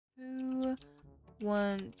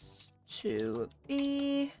wants to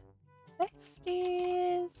be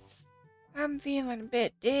besties. I'm feeling a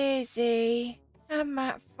bit dizzy. I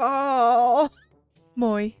might fall.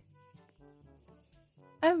 Moi.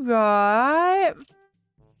 Alright.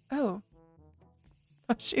 Oh.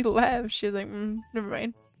 Oh, she left. She was like, never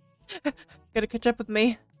mind. Gotta catch up with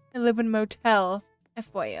me. I live in a motel.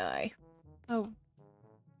 FYI. Oh.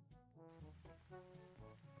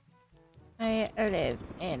 I live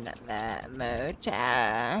in the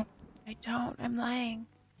motel. I don't. I'm lying.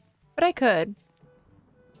 But I could.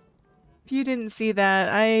 If you didn't see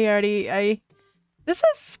that, This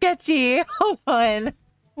is sketchy. Hold on.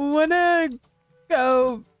 Wanna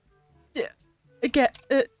go... Get...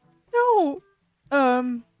 No.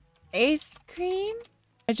 Ice cream?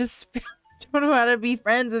 I just don't know how to be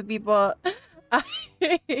friends with people.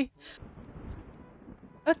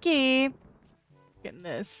 Okay. Getting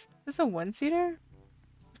this. Is this a one-seater?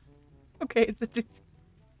 Okay, it's a two-seater.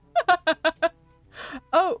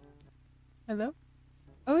 Oh. Hello?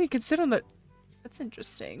 Oh, you can sit on the... That's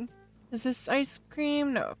interesting. Is this ice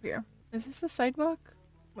cream? No, up here. Is this a sidewalk?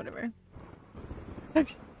 Whatever.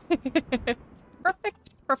 Perfect,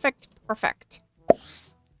 perfect, perfect.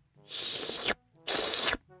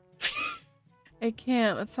 I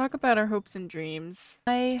can't. Let's talk about our hopes and dreams.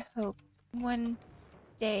 I hope one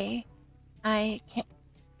day I can...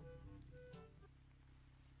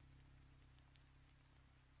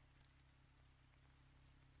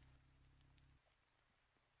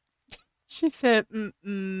 She said,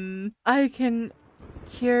 I can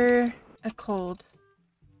cure a cold.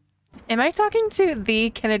 Am I talking to the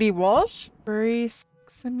Kennedy Walsh? Furry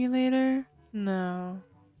simulator? No.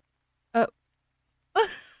 Oh.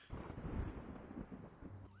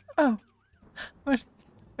 Oh. What?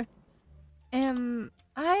 Am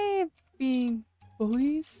I being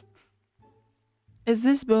bullied? Is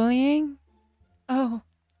this bullying? Oh.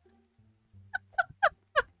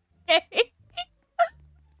 Okay.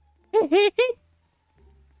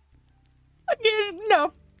 Okay,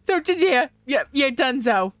 no. So, Tajia, you're done,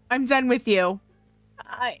 so. I'm done with you.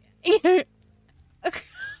 I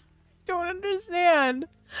don't understand.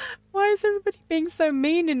 Why is everybody being so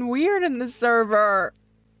mean and weird in the server?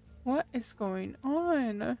 What is going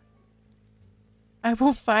on? I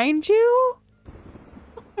will find you?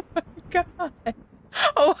 Oh my god.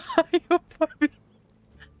 Ohio puppy.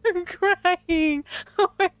 I'm crying.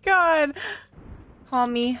 Oh my god. Call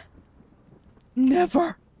me.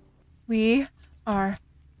 Never. We are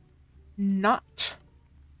not.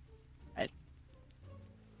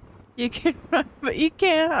 You can run, but you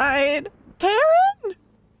can't hide. Karen?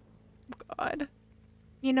 God.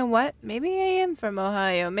 You know what? Maybe I am from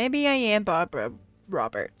Ohio. Maybe I am Barbara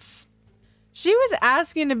Roberts. She was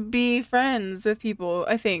asking to be friends with people,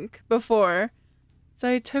 I think, before. So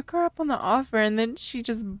I took her up on the offer and then she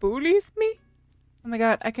just bullies me? Oh my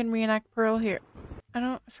god, I can reenact Pearl here.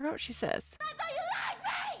 I forgot what she says.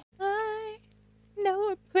 I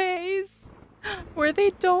know a place where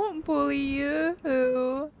they don't bully you.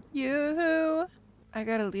 I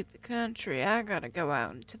gotta leave the country. I gotta go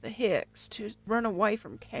out into the Hicks to run away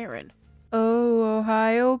from Karen. Oh,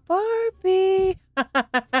 Ohio Barbie.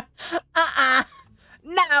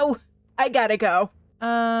 No! I gotta go.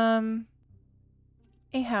 A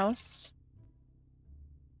house.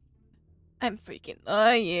 I'm freaking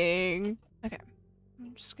lying. Okay.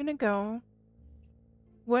 I'm just gonna go.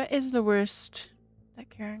 What is the worst that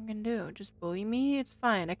Karen can do? Just bully me? It's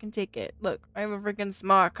fine. I can take it. Look, I'm a freaking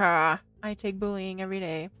smart car. I take bullying every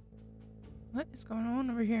day. What is going on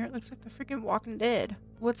over here? It looks like the freaking Walking Dead.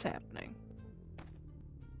 What's happening?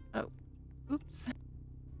 Oh. Oops.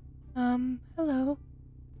 Hello.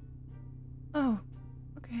 Oh.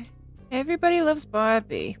 Okay. Everybody loves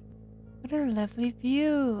Barbie. What a lovely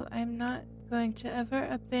view. I'm not going to ever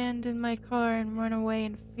abandon my car and run away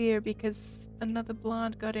in fear because another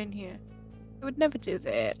blonde got in here. I would never do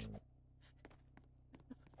that.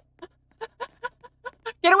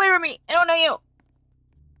 Get away from me! I don't know you!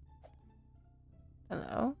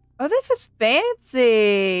 Hello? Oh, this is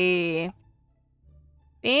fancy!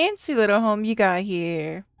 Fancy little home you got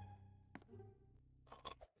here.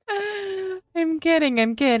 I'm kidding,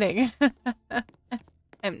 I'm kidding.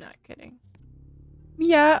 I'm not kidding.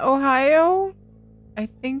 Yeah, Ohio? I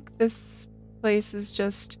think this place is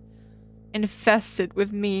just infested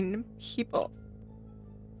with mean people.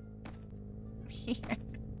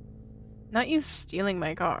 Not you stealing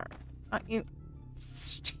my car. Not you.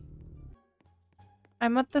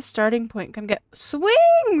 I'm at the starting point. Come get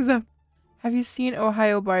swings! Have you seen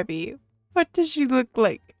Ohio Barbie? What does she look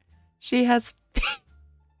like? She has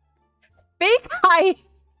fake height.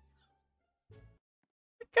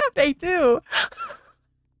 God, I do.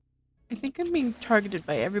 I think I'm being targeted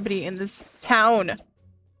by everybody in this town.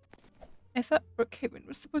 I thought Brookhaven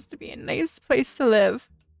was supposed to be a nice place to live.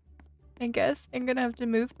 I guess I'm gonna have to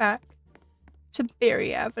move back to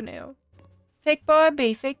Berry Avenue. Fake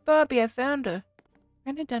Barbie, I found her.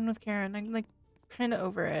 I'm kinda done with Karen. I'm like kinda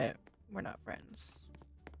over it. We're not friends.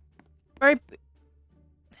 Barbie.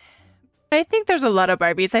 I think there's a lot of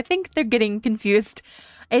Barbies. I think they're getting confused.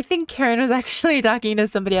 I think Karen was actually talking to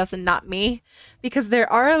somebody else and not me, because there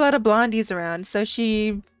are a lot of blondies around, so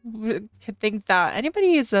she could think that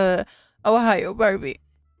anybody is a Ohio Barbie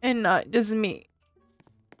and not just me.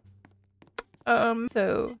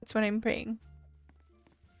 So that's what I'm praying.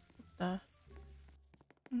 I'm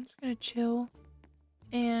just gonna chill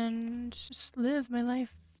and just live my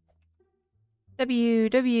life. W.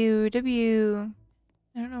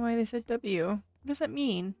 I don't know why they said W. What does that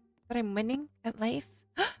mean? That I'm winning at life?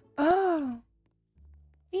 Oh!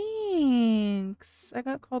 Thanks! I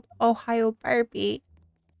got called Ohio Barbie.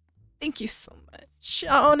 Thank you so much.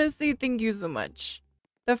 Honestly, thank you so much.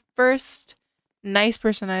 The first nice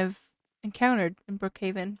person I've encountered in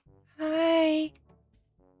Brookhaven. Hi!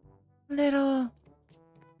 Little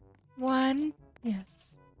one.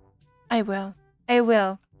 Yes. I will.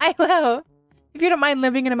 If you don't mind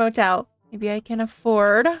living in a motel. Maybe I can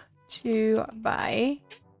afford to buy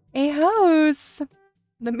a house.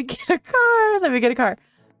 Let me get a car.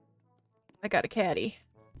 I got a caddy.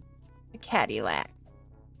 A Cadillac.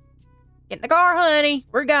 Get in the car, honey.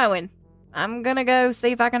 We're going. I'm gonna go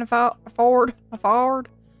see if I can afford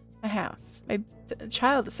a house. My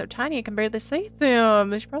child is so tiny I can barely see them.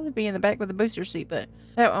 They should probably be in the back with a booster seat, but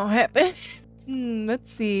that won't happen. Let's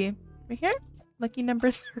see. Right here? Lucky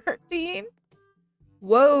number 13.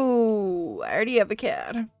 Whoa, I already have a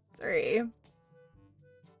cat. 3.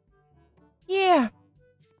 Yeah.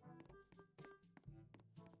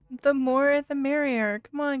 The more, the merrier.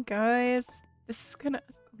 Come on, guys. This is kind of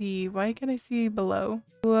ugly. Why can't I see below?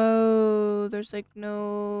 Whoa, there's like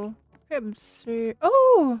no cribs here.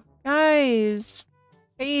 Oh, guys.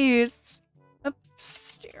 Please.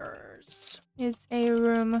 Upstairs is a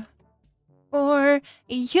room for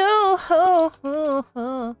you.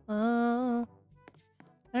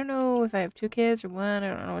 I don't know if I have 2 kids or 1. I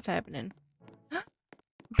don't know what's happening.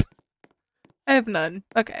 I have none.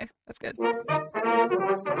 Okay, that's good.